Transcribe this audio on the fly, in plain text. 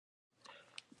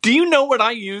Do you know what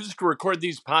I use to record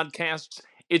these podcasts?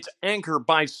 It's Anchor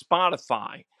by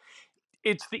Spotify.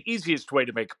 It's the easiest way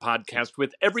to make a podcast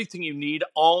with everything you need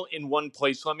all in one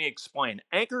place. Let me explain.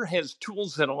 Anchor has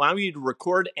tools that allow you to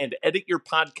record and edit your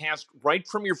podcast right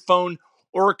from your phone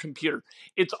or a computer.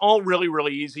 It's all really,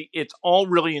 really easy. It's all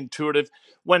really intuitive.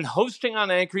 When hosting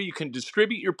on Anchor, you can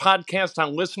distribute your podcast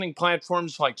on listening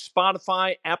platforms like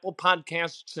Spotify, Apple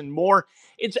Podcasts, and more.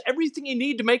 It's everything you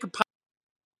need to make a podcast.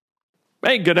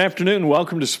 Hey, good afternoon.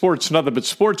 Welcome to Sports Nothing But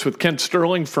Sports with Kent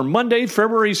Sterling for Monday,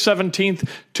 February 17th,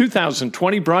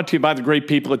 2020, brought to you by the great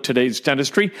people at Today's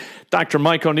Dentistry. Dr.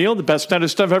 Mike O'Neill, the best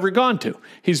dentist I've ever gone to.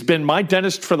 He's been my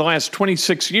dentist for the last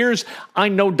 26 years. I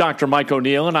know Dr. Mike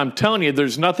O'Neill, and I'm telling you,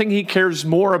 there's nothing he cares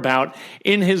more about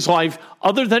in his life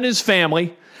other than his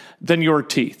family than your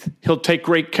teeth. He'll take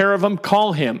great care of them.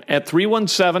 Call him at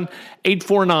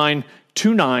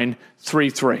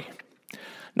 317-849-2933.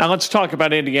 Now let's talk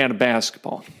about Indiana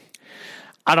basketball.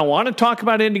 I don't want to talk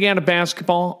about Indiana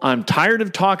basketball. I'm tired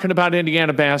of talking about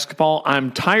Indiana basketball.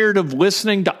 I'm tired of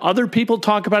listening to other people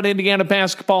talk about Indiana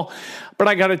basketball. But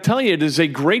I got to tell you, it is a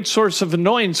great source of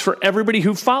annoyance for everybody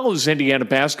who follows Indiana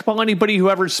basketball. Anybody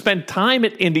who ever spent time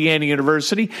at Indiana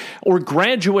University or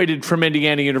graduated from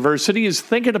Indiana University is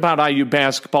thinking about IU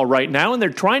basketball right now, and they're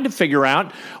trying to figure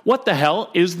out what the hell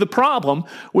is the problem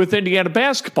with Indiana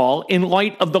basketball in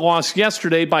light of the loss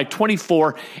yesterday by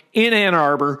 24 in Ann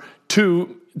Arbor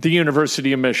to the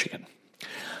University of Michigan.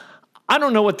 I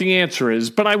don't know what the answer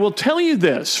is, but I will tell you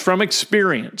this from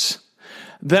experience,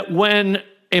 that when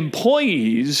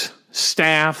employees,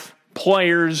 staff,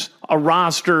 players, a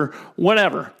roster,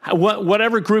 whatever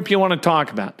group you want to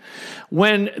talk about,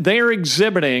 when they are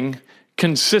exhibiting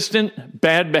consistent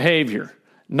bad behavior,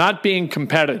 not being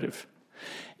competitive,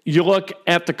 you look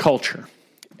at the culture.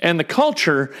 And the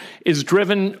culture is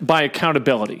driven by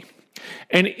accountability.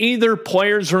 And either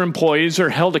players or employees are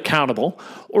held accountable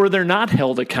or they're not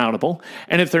held accountable.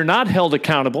 And if they're not held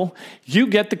accountable, you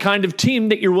get the kind of team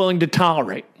that you're willing to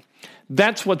tolerate.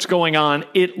 That's what's going on,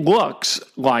 it looks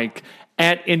like,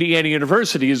 at Indiana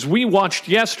University. As we watched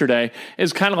yesterday,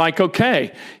 is kind of like,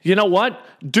 okay, you know what?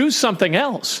 Do something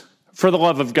else. For the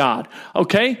love of God,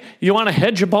 okay? You want to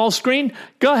hedge a ball screen?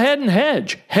 Go ahead and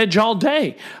hedge. Hedge all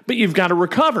day. But you've got to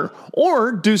recover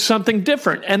or do something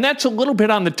different. And that's a little bit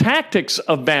on the tactics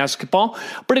of basketball,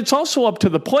 but it's also up to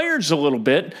the players a little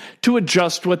bit to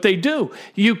adjust what they do.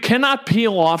 You cannot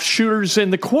peel off shooters in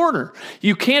the corner.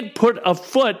 You can't put a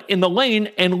foot in the lane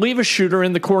and leave a shooter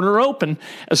in the corner open,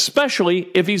 especially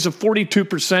if he's a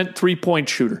 42% three-point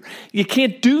shooter. You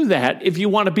can't do that if you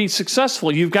want to be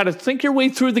successful. You've got to think your way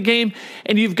through the game,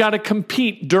 and you've got to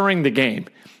compete during the game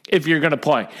if you're going to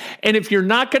play. And if you're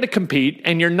not going to compete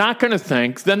and you're not going to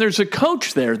think, then there's a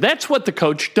coach there. That's what the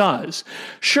coach does.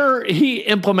 Sure, he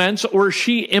implements or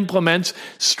she implements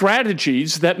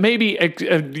strategies that maybe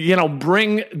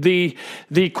bring the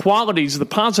qualities, the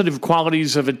positive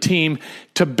qualities of a team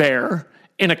to bear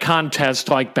in a contest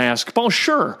like basketball.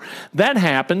 Sure, that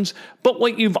happens. But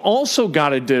what you've also got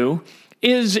to do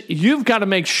is you've got to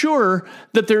make sure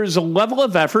that there is a level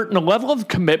of effort and a level of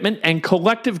commitment and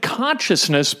collective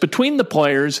consciousness between the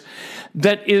players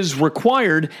that is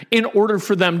required in order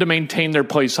for them to maintain their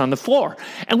place on the floor.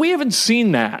 And we haven't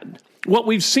seen that. What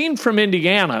we've seen from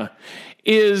Indiana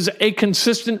is a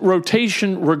consistent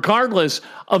rotation regardless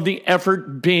of the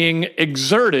effort being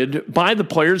exerted by the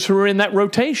players who are in that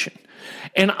rotation.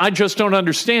 And I just don't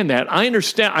understand that. I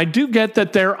do get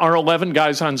that there are 11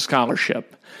 guys on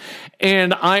scholarship.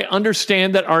 And I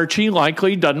understand that Archie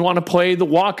likely doesn't want to play the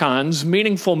walk-ons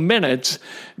meaningful minutes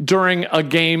during a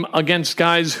game against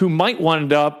guys who might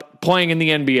wind up playing in the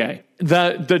NBA.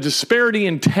 The disparity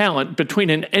in talent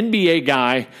between an NBA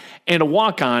guy and a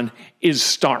walk-on is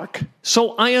stark.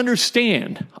 So I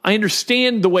understand. I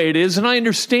understand the way it is, and I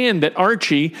understand that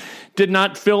Archie did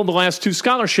not fill the last two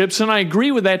scholarships, and I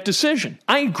agree with that decision.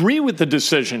 I agree with the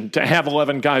decision to have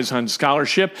 11 guys on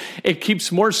scholarship. It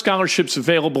keeps more scholarships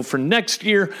available for next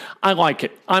year. I like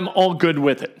it. I'm all good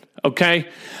with it, okay?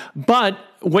 But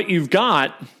what you've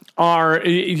got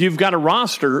a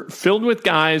roster filled with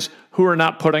guys who are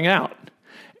not putting out.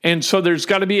 And so there's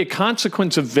got to be a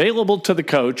consequence available to the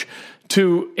coach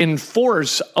to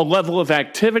enforce a level of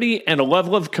activity and a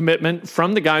level of commitment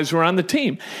from the guys who are on the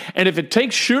team. And if it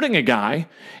takes shooting a guy,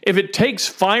 if it takes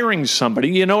firing somebody,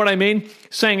 you know what I mean?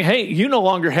 Saying, hey, you no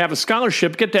longer have a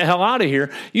scholarship, get the hell out of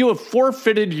here. You have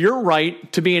forfeited your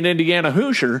right to be an Indiana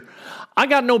Hoosier. I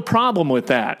got no problem with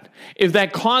that if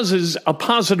that causes a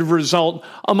positive result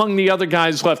among the other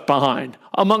guys left behind,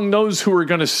 among those who are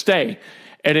going to stay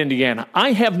at Indiana.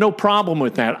 I have no problem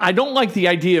with that. I don't like the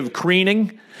idea of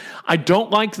creening. I don't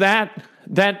like that.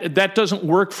 That doesn't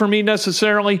work for me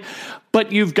necessarily,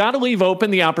 but you've got to leave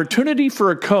open the opportunity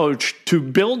for a coach to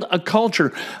build a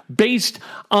culture based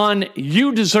on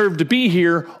you deserve to be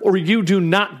here or you do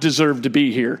not deserve to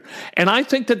be here. And I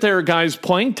think that there are guys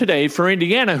playing today for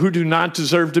Indiana who do not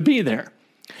deserve to be there.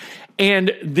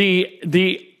 And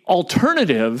the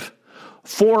alternative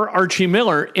for Archie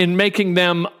Miller in making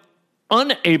them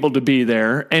unable to be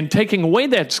there and taking away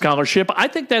that scholarship, I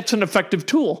think that's an effective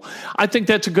tool. I think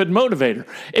that's a good motivator.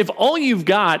 If all you've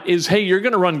got is, hey, you're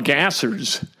going to run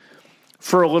gassers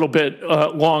for a little bit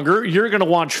longer, you're going to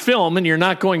watch film and you're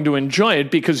not going to enjoy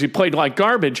it because you played like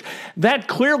garbage, that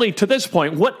clearly to this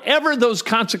point, whatever those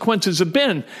consequences have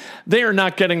been, they are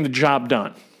not getting the job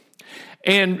done.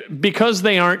 And because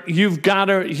they aren't, you've got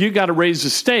to raise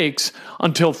the stakes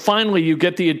until finally you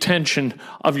get the attention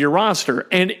of your roster.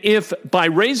 And if by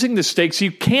raising the stakes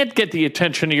you can't get the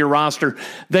attention of your roster,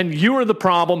 then you are the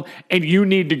problem and you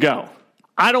need to go.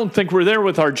 I don't think we're there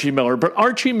with Archie Miller, but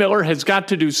Archie Miller has got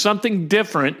to do something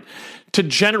different to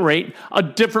generate a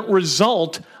different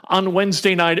result on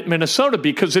Wednesday night at Minnesota.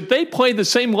 Because if they play the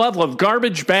same level of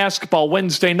garbage basketball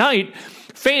Wednesday night,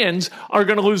 fans are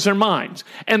going to lose their minds.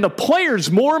 And the players,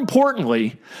 more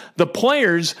importantly, the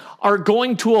players are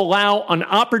going to allow an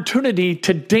opportunity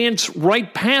to dance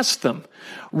right past them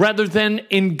rather than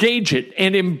engage it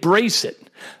and embrace it.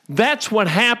 That's what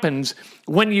happens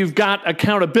when you've got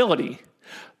accountability.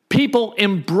 People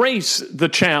embrace the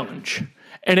challenge.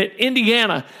 And at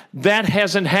Indiana, that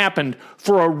hasn't happened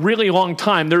for a really long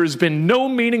time. There has been no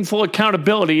meaningful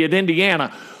accountability at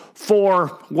Indiana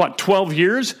for, 12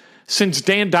 years? Since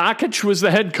Dan Dakich was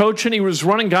the head coach and he was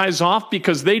running guys off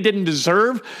because they didn't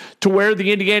deserve to wear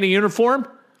the Indiana uniform?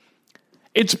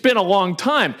 It's been a long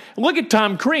time. Look at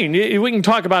Tom Crean. We can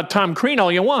talk about Tom Crean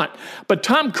all you want. But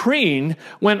Tom Crean,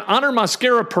 when Honor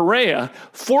Mosquera-Perea,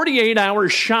 48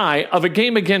 hours shy of a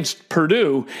game against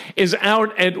Purdue, is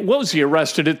out at, what was he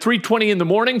arrested at 3:20 in the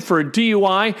morning for a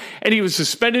DUI, and he was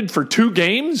suspended for 2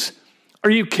 games? Are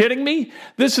you kidding me?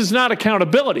 This is not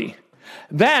accountability.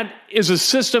 That is a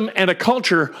system and a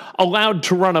culture allowed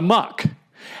to run amok.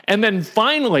 And then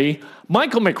finally,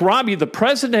 Michael McRobbie, the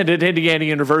president at Indiana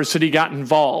University, got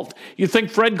involved. You think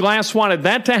Fred Glass wanted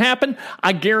that to happen?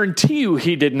 I guarantee you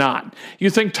he did not. You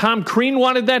think Tom Crean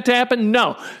wanted that to happen?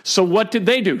 No. So what did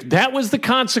they do? That was the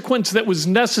consequence that was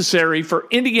necessary for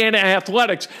Indiana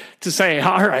athletics to say,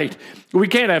 all right, we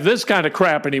can't have this kind of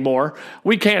crap anymore.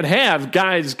 We can't have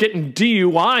guys getting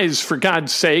DUIs, for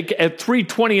God's sake, at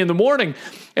 3:20 in the morning.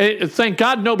 Thank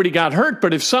God nobody got hurt,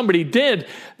 but if somebody did,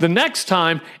 the next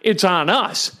time it's on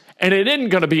us. And it isn't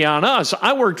going to be on us.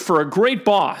 I worked for a great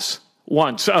boss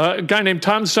once, a guy named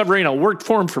Tom Severino, worked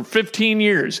for him for 15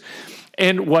 years.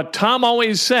 And what Tom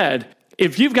always said,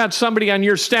 if you've got somebody on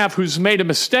your staff who's made a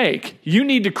mistake, you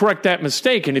need to correct that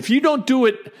mistake. And if you don't do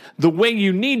it the way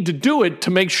you need to do it to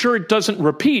make sure it doesn't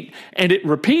repeat, and it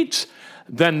repeats,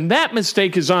 then that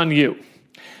mistake is on you.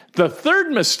 The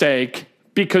third mistake,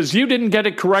 because you didn't get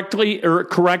it correctly or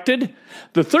corrected,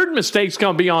 the third mistake's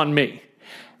going to be on me.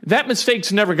 That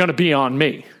mistake's never going to be on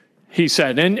me, he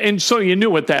said. And so you knew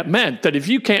what that meant, that if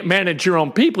you can't manage your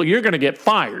own people, you're going to get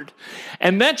fired.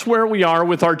 And that's where we are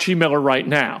with Archie Miller right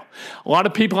now. A lot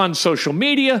of people on social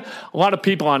media, a lot of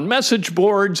people on message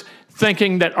boards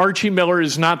thinking that Archie Miller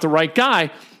is not the right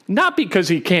guy, not because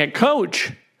he can't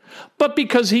coach, but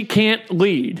because he can't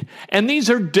lead. And these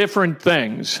are different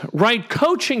things, right?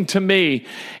 Coaching, to me,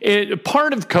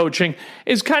 part of coaching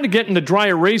is kind of getting the dry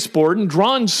erase board and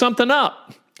drawing something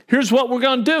up. Here's what we're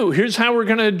going to do. Here's how we're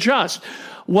going to adjust.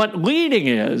 What leading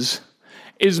is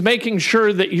making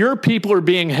sure that your people are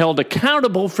being held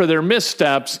accountable for their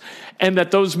missteps and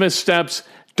that those missteps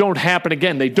don't happen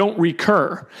again. They don't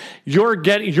recur. You're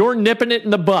nipping it in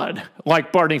the bud,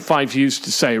 like Barney Fife used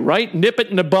to say, right? Nip it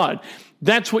in the bud.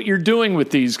 That's what you're doing with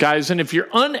these guys. And if you're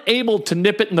unable to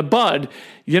nip it in the bud,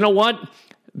 you know what?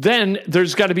 Then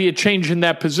there's got to be a change in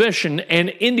that position. And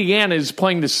Indiana is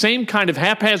playing the same kind of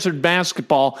haphazard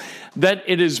basketball that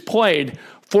it has played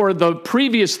for the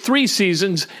previous 3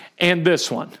 seasons and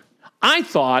this one. I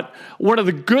thought one of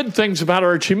the good things about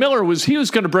Archie Miller was he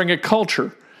was going to bring a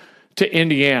culture to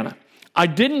Indiana. I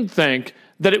didn't think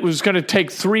that it was going to take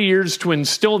 3 years to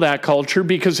instill that culture,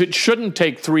 because it shouldn't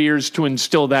take 3 years to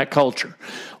instill that culture.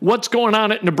 What's going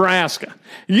on at Nebraska?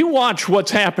 You watch what's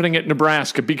happening at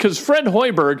Nebraska, because Fred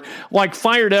Hoiberg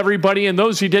fired everybody, and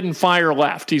those he didn't fire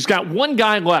left. He's got one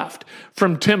guy left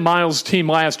from Tim Miles' team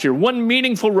last year, one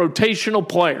meaningful rotational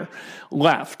player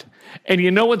left. And you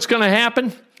know what's going to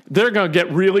happen? They're going to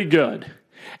get really good.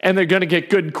 And they're going to get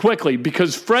good quickly,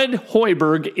 because Fred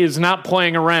Hoiberg is not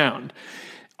playing around.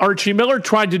 Archie Miller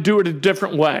tried to do it a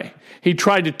different way. He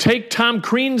tried to take Tom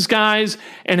Crean's guys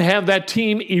and have that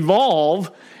team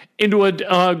evolve into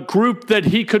a group that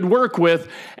he could work with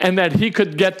and that he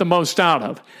could get the most out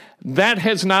of. That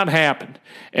has not happened.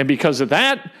 And because of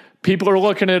that, people are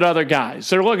looking at other guys.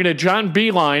 They're looking at John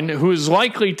Beilein, who is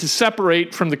likely to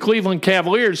separate from the Cleveland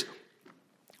Cavaliers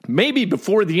maybe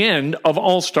before the end of the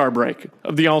All-Star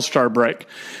break.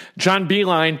 John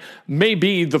Beilein may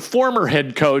be the former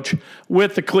head coach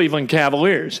with the Cleveland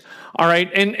Cavaliers. All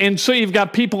right, and so you've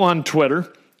got people on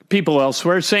Twitter, people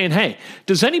elsewhere saying, hey,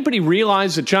 does anybody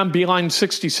realize that John Beilein's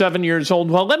 67 years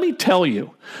old? Well, let me tell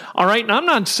you. All right, and I'm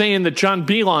not saying that John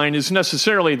Beilein is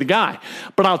necessarily the guy,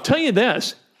 but I'll tell you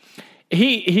this.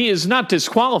 He is not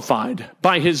disqualified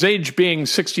by his age being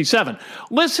 67.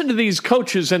 Listen to these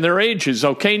coaches and their ages,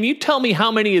 okay? And you tell me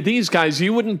how many of these guys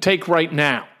you wouldn't take right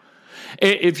now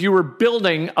if you were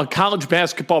building a college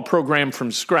basketball program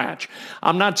from scratch.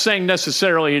 I'm not saying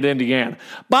necessarily at Indiana.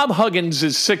 Bob Huggins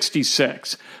is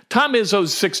 66. Tom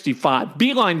Izzo's 65.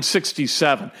 Beilein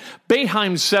 67.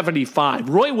 Boeheim 75.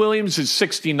 Roy Williams is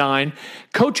 69.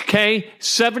 Coach K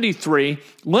 73.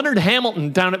 Leonard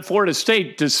Hamilton down at Florida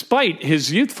State, despite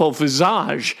his youthful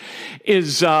visage,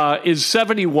 is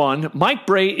 71. Mike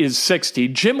Bray is 60.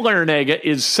 Jim Larinaga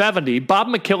is 70. Bob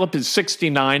McKillop is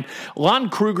 69. Lon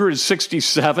Kruger is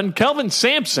 67. Kelvin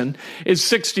Sampson is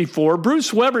 64.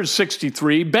 Bruce Weber is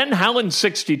 63. Ben Howland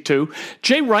 62.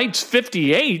 Jay Wright's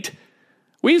 58.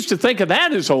 We used to think of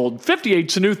that as old.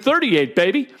 58's the new 38,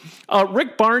 baby.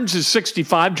 Rick Barnes is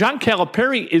 65. John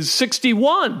Calipari is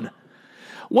 61.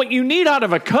 What you need out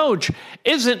of a coach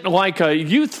isn't like a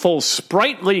youthful,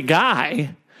 sprightly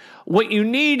guy. What you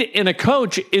need in a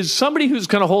coach is somebody who's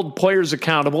going to hold players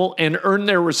accountable and earn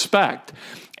their respect.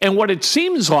 And what it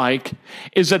seems like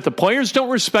is that the players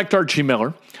don't respect Archie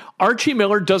Miller. Archie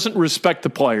Miller doesn't respect the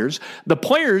players. The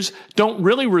players don't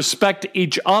really respect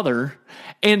each other,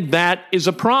 and that is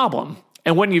a problem.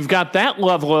 And when you've got that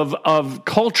level of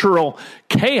cultural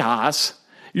chaos,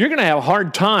 you're going to have a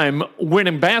hard time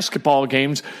winning basketball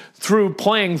games through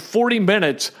playing 40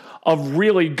 minutes of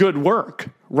really good work,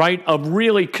 right? Of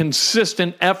really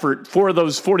consistent effort for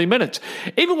those 40 minutes.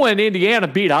 Even when Indiana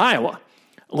beat Iowa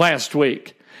last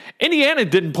week, Indiana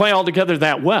didn't play altogether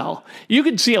that well. You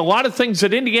could see a lot of things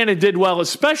that Indiana did well,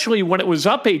 especially when it was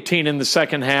up 18 in the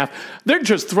second half. They're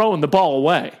just throwing the ball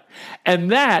away.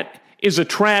 And that is a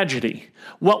tragedy.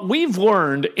 What we've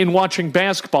learned in watching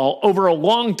basketball over a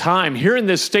long time, here in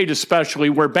this state especially,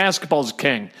 where basketball's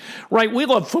king, right? We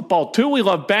love football too. We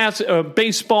love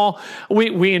baseball.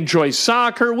 We enjoy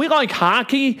soccer. We like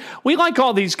hockey. We like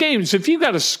all these games. If you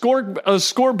got a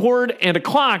scoreboard and a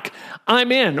clock,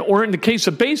 I'm in. Or in the case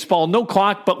of baseball, no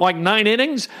clock, but like 9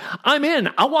 innings, I'm in.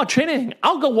 I'll watch inning.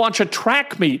 I'll go watch a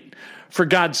track meet. For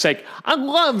God's sake, I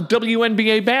love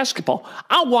WNBA basketball.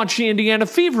 I'll watch the Indiana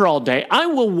Fever all day. I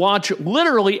will watch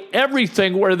literally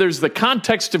everything where there's the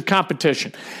context of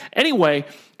competition. Anyway,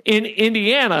 in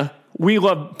Indiana, we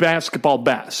love basketball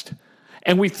best.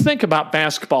 And we think about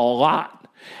basketball a lot.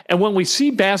 And when we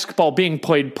see basketball being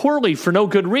played poorly for no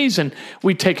good reason,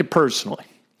 we take it personally.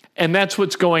 And that's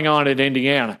what's going on at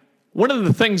Indiana. One of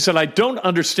the things that I don't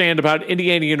understand about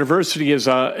Indiana University as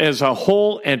a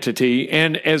whole entity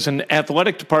and as an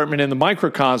athletic department in the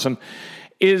microcosm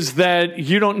is that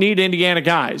you don't need Indiana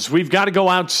guys. We've got to go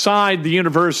outside the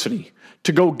university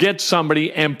to go get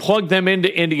somebody and plug them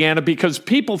into Indiana because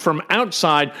people from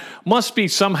outside must be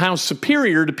somehow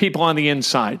superior to people on the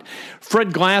inside.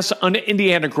 Fred Glass, an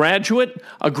Indiana graduate,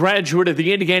 a graduate of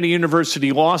the Indiana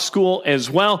University Law School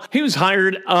as well. He was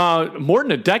hired more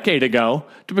than a decade ago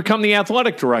to become the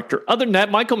athletic director. Other than that,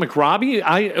 Michael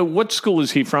McRobbie, what school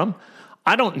is he from?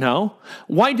 I don't know.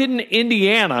 Why didn't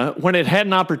Indiana, when it had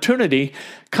an opportunity,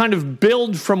 kind of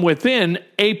build from within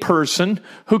a person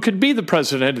who could be the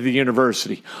president of the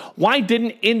university? Why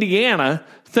didn't Indiana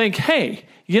think, hey,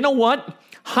 you know what?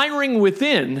 Hiring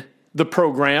within the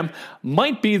program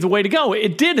might be the way to go.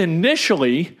 It did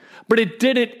initially, but it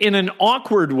did it in an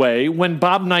awkward way when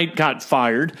Bob Knight got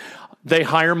fired. They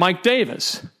hire Mike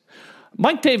Davis.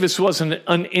 Mike Davis wasn't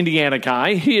an Indiana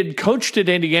guy. He had coached at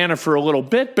Indiana for a little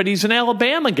bit, but he's an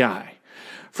Alabama guy.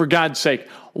 For God's sake,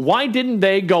 why didn't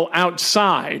they go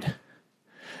outside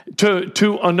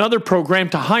to another program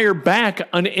to hire back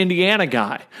an Indiana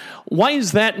guy? Why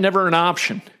is that never an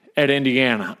option at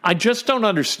Indiana? I just don't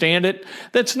understand it.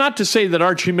 That's not to say that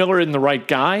Archie Miller isn't the right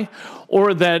guy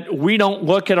or that we don't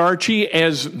look at Archie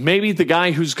as maybe the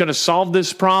guy who's going to solve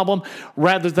this problem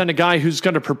rather than a guy who's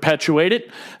going to perpetuate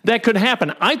it. That could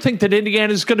happen. I think that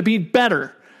Indiana is going to be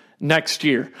better next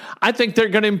year. I think they're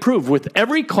going to improve with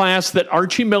every class that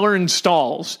Archie Miller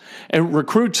installs and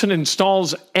recruits and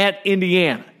installs at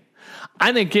Indiana.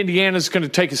 I think Indiana's going to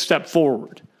take a step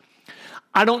forward.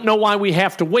 I don't know why we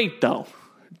have to wait, though,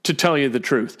 to tell you the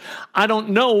truth. I don't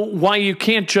know why you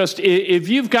can't just, if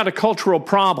you've got a cultural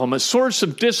problem, a source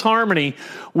of disharmony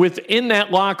within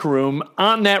that locker room,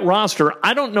 on that roster,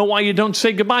 I don't know why you don't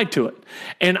say goodbye to it.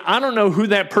 And I don't know who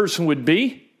that person would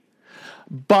be,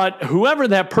 but whoever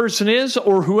that person is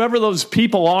or whoever those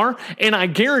people are, and I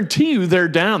guarantee you they're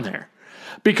down there,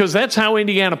 because that's how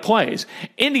Indiana plays.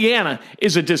 Indiana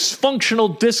is a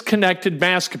dysfunctional, disconnected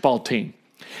basketball team.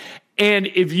 And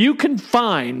if you can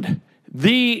find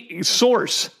the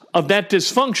source of that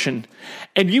dysfunction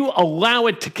and you allow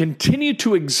it to continue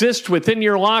to exist within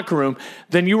your locker room,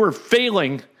 then you are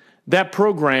failing that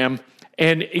program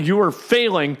and you are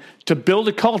failing to build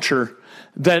a culture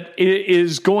that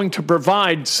is going to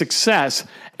provide success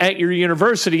at your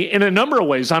university in a number of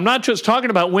ways. I'm not just talking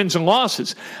about wins and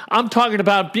losses. I'm talking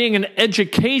about being an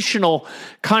educational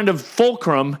kind of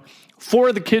fulcrum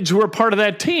for the kids who are part of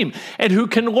that team and who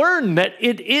can learn that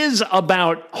it is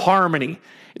about harmony.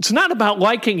 It's not about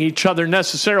liking each other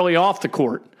necessarily off the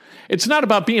court. It's not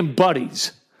about being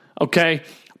buddies, okay?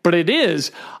 But it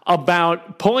is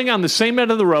about pulling on the same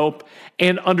end of the rope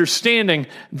and understanding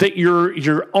that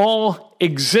you're all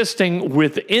existing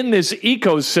within this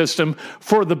ecosystem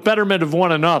for the betterment of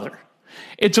one another.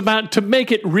 It's about, to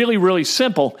make it really, really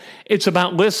simple, it's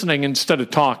about listening instead of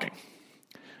talking.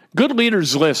 Good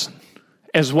leaders listen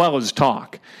as well as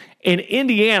talk. And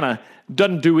Indiana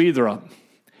doesn't do either of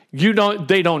them.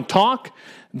 They don't talk,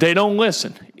 they don't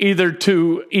listen, either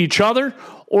to each other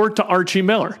or to Archie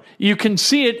Miller. You can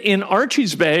see it in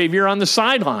Archie's behavior on the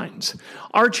sidelines.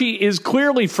 Archie is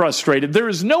clearly frustrated. There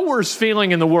is no worse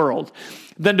feeling in the world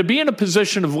than to be in a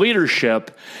position of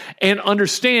leadership and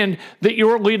understand that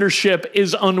your leadership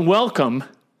is unwelcome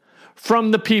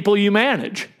from the people you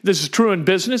manage. This is true in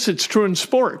business. It's true in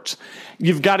sports.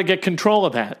 You've got to get control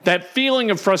of that. That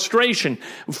feeling of frustration,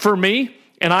 for me,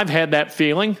 and I've had that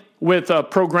feeling with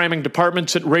programming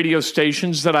departments at radio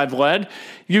stations that I've led,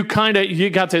 you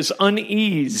got this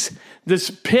unease,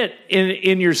 this pit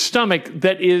in your stomach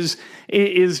that is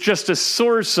just a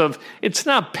source of, it's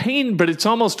not pain, but it's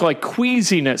almost like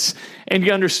queasiness. And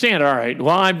you understand, all right,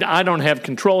 well, I don't have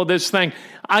control of this thing.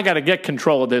 I got to get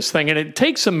control of this thing. And it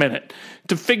takes a minute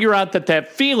to figure out that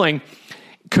feeling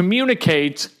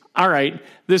communicates, all right,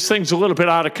 this thing's a little bit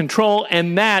out of control,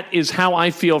 and that is how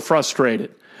I feel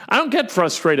frustrated. I don't get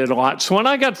frustrated a lot. So when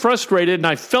I got frustrated and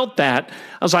I felt that,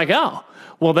 I was like, oh,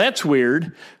 well, that's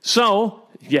weird. So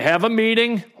you have a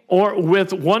meeting or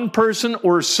with one person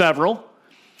or several,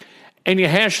 and you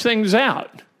hash things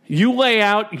out. You lay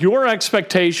out your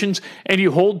expectations and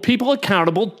you hold people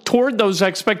accountable toward those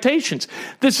expectations.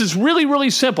 This is really, really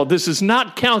simple. This is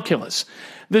not calculus.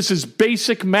 This is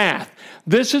basic math.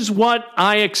 This is what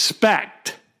I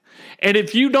expect. And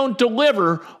if you don't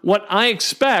deliver what I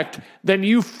expect, then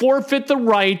you forfeit the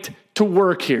right to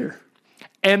work here.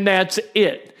 And that's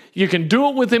it. You can do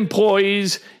it with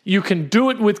employees. You can do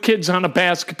it with kids on a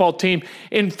basketball team.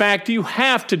 In fact, you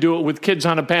have to do it with kids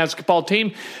on a basketball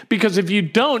team, because if you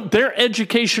don't, their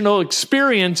educational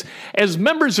experience as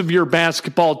members of your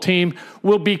basketball team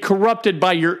will be corrupted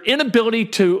by your inability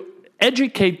to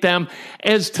educate them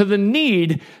as to the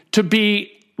need to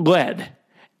be led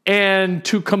and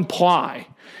to comply.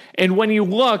 And when you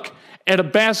look at a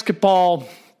basketball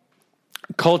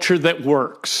culture that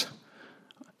works,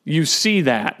 you see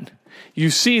that. You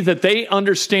see that they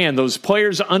understand, those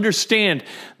players understand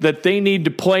that they need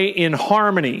to play in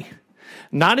harmony,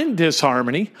 not in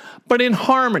disharmony, but in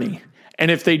harmony.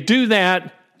 And if they do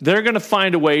that, they're going to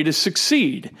find a way to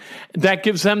succeed. That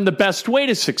gives them the best way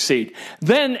to succeed.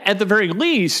 Then, at the very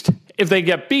least, if they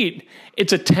get beat,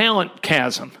 it's a talent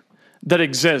chasm that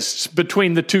exists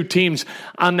between the two teams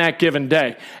on that given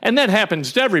day. And that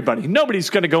happens to everybody. Nobody's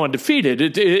going to go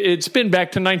undefeated. It's been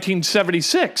back to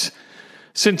 1976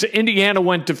 since Indiana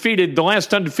went defeated, the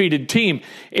last undefeated team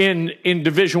in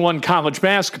Division I college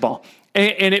basketball.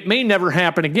 And it may never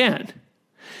happen again.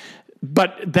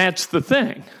 But that's the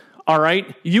thing, all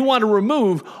right? You want to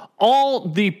remove all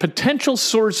the potential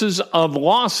sources of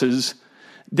losses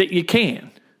that you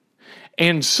can.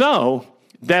 And so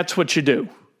that's what you do.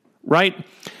 Right?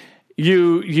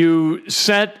 You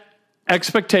set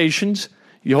expectations,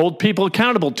 you hold people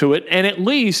accountable to it, and at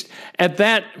least at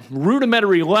that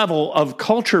rudimentary level of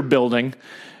culture building,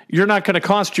 you're not going to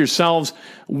cost yourselves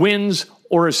wins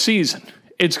or a season.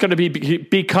 It's going to be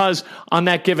because on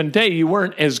that given day you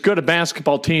weren't as good a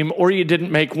basketball team, or you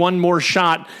didn't make one more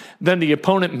shot than the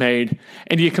opponent made,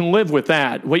 and you can live with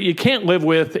that. What you can't live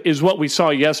with is what we saw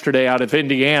yesterday out of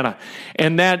Indiana,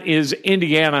 and that is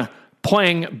Indiana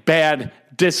playing bad,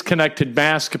 disconnected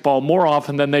basketball more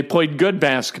often than they played good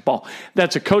basketball.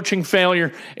 That's a coaching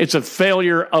failure. It's a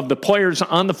failure of the players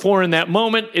on the floor in that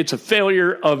moment. It's a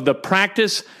failure of the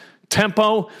practice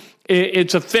tempo.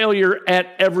 It's a failure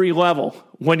at every level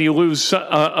when you lose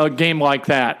a game like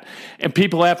that. And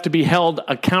people have to be held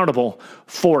accountable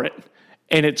for it.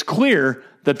 And it's clear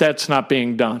that that's not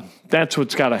being done. That's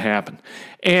what's got to happen.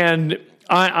 And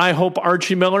I hope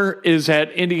Archie Miller is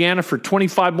at Indiana for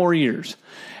 25 more years.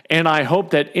 And I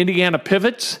hope that Indiana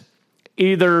pivots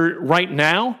either right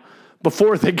now,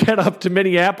 before they get up to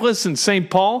Minneapolis and St.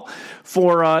 Paul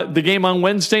for the game on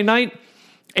Wednesday night,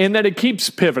 and that it keeps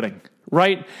pivoting,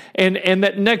 right? And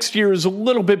that next year is a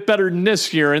little bit better than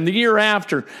this year, and the year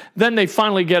after, then they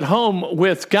finally get home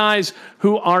with guys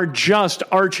who are just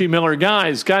Archie Miller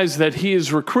guys that he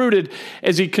has recruited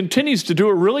as he continues to do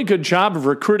a really good job of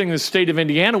recruiting the state of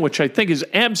Indiana, which I think is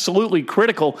absolutely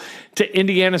critical to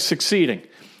Indiana succeeding.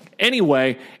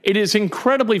 Anyway, it is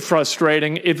incredibly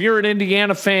frustrating. If you're an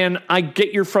Indiana fan, I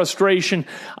get your frustration.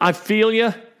 I feel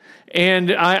you.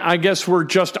 And I guess we're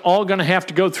just all going to have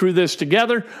to go through this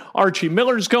together. Archie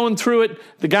Miller's going through it.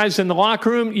 The guys in the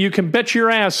locker room, you can bet your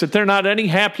ass that they're not any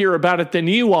happier about it than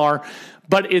you are.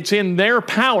 But it's in their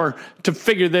power to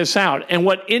figure this out. And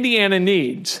what Indiana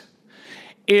needs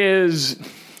is,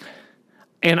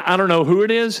 and I don't know who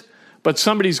it is, but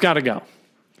somebody's got to go.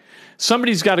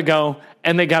 Somebody's got to go,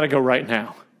 and they got to go right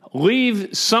now.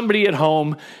 Leave somebody at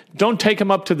home. Don't take them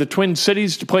up to the Twin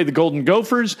Cities to play the Golden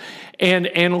Gophers,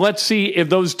 and let's see if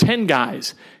those 10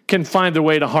 guys can find their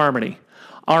way to harmony.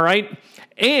 All right?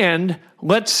 And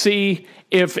let's see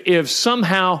if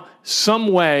somehow, some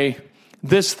way,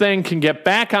 this thing can get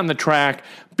back on the track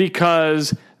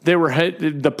because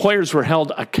the players were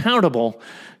held accountable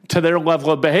to their level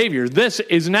of behavior. This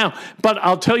is now. But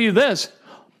I'll tell you this.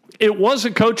 It was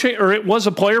a coaching or it was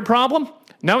a player problem.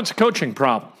 Now it's a coaching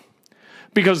problem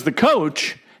because the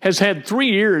coach has had 3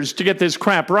 years to get this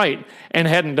crap right and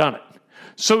hadn't done it.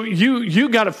 So you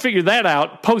got to figure that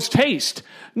out post haste.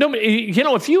 No,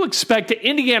 if you expect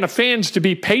Indiana fans to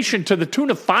be patient to the tune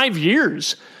of 5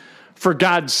 years, for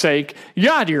God's sake,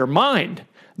 you're out of your mind.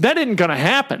 That isn't going to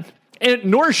happen.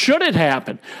 Nor should it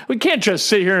happen. We can't just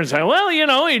sit here and say, well,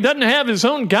 he doesn't have his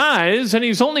own guys and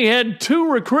he's only had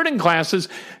 2 recruiting classes.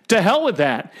 To hell with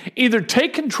that. Either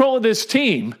take control of this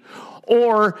team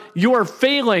or you are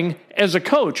failing as a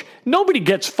coach. Nobody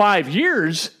gets 5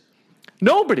 years.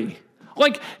 Nobody.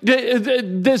 Like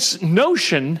this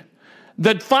notion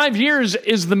that 5 years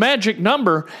is the magic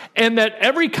number and that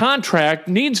every contract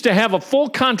needs to have a full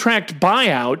contract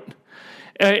buyout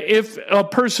if a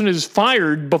person is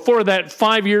fired before that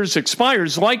 5 years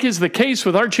expires, like is the case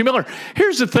with Archie Miller.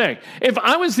 Here's the thing. If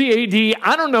I was the AD,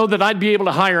 I don't know that I'd be able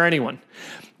to hire anyone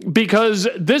because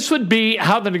this would be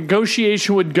how the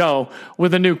negotiation would go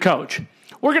with a new coach.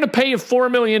 We're going to pay you $4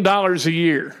 million a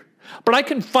year, but I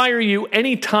can fire you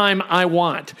anytime I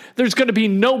want. There's going to be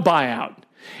no buyout.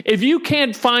 If you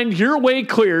can't find your way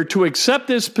clear to accept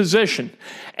this position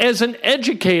as an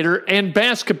educator and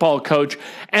basketball coach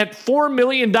at $4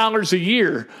 million a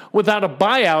year without a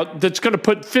buyout that's going to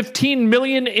put $15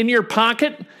 million in your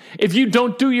pocket, if you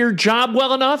don't do your job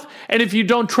well enough, and if you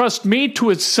don't trust me to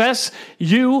assess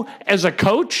you as a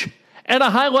coach at a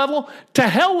high level, to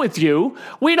hell with you.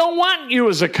 We don't want you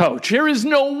as a coach. There is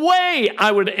no way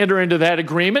I would enter into that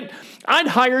agreement. I'd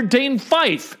hire Dane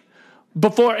Fife.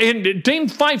 And Dane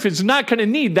Fife is not going to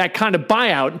need that kind of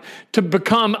buyout to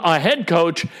become a head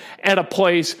coach at a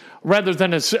place rather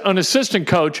than an assistant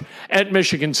coach at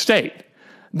Michigan State.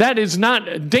 Dane's not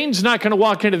going to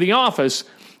walk into the office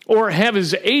or have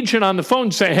his agent on the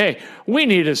phone say, hey, we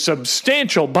need a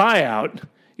substantial buyout.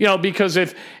 Because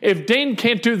if Dane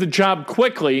can't do the job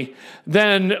quickly,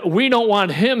 then we don't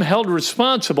want him held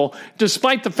responsible,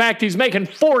 despite the fact he's making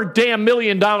 $4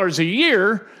 million a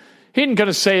year. He ain't going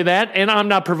to say that, and I'm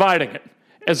not providing it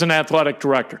as an athletic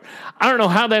director. I don't know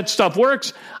how that stuff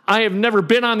works. I have never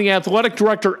been on the athletic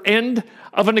director end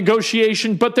of a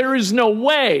negotiation, but there is no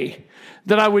way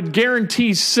that I would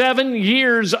guarantee 7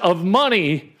 years of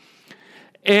money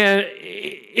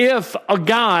if a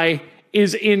guy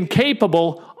is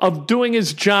incapable of doing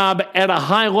his job at a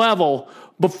high level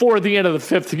before the end of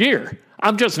the 5th year.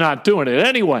 I'm just not doing it.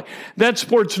 Anyway, that's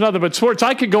sports and nothing but sports.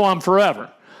 I could go on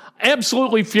forever.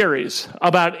 Absolutely furious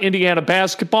about Indiana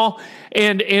basketball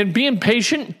and being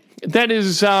patient. That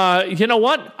is, you know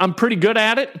what? I'm pretty good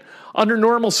at it. under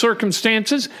normal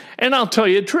circumstances. And I'll tell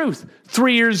you the truth,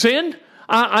 3 years in,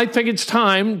 I think it's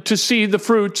time to see the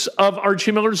fruits of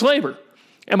Archie Miller's labor.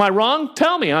 Am I wrong?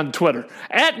 Tell me on Twitter.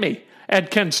 At me,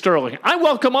 at Ken Sterling. I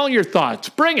welcome all your thoughts.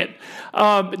 Bring it.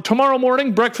 Tomorrow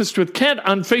morning, Breakfast with Kent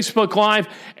on Facebook Live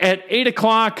at 8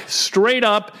 o'clock, straight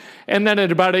up. And then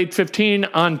at about 8:15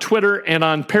 on Twitter and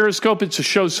on Periscope. It's a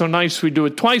show so nice we do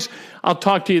it twice. I'll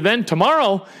talk to you then.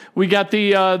 Tomorrow, we got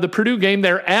the Purdue game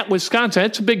there at Wisconsin.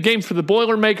 It's a big game for the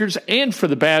Boilermakers and for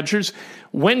the Badgers.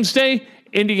 Wednesday,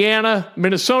 Indiana,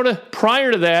 Minnesota.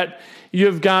 Prior to that,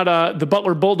 you've got the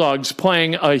Butler Bulldogs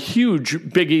playing a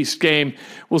huge Big East game.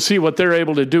 We'll see what they're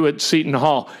able to do at Seton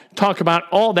Hall. Talk about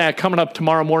all that coming up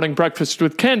tomorrow morning. Breakfast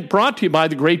with Ken, brought to you by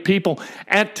the great people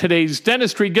at Today's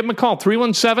Dentistry. Give them a call,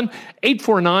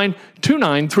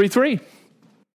 317-849-2933.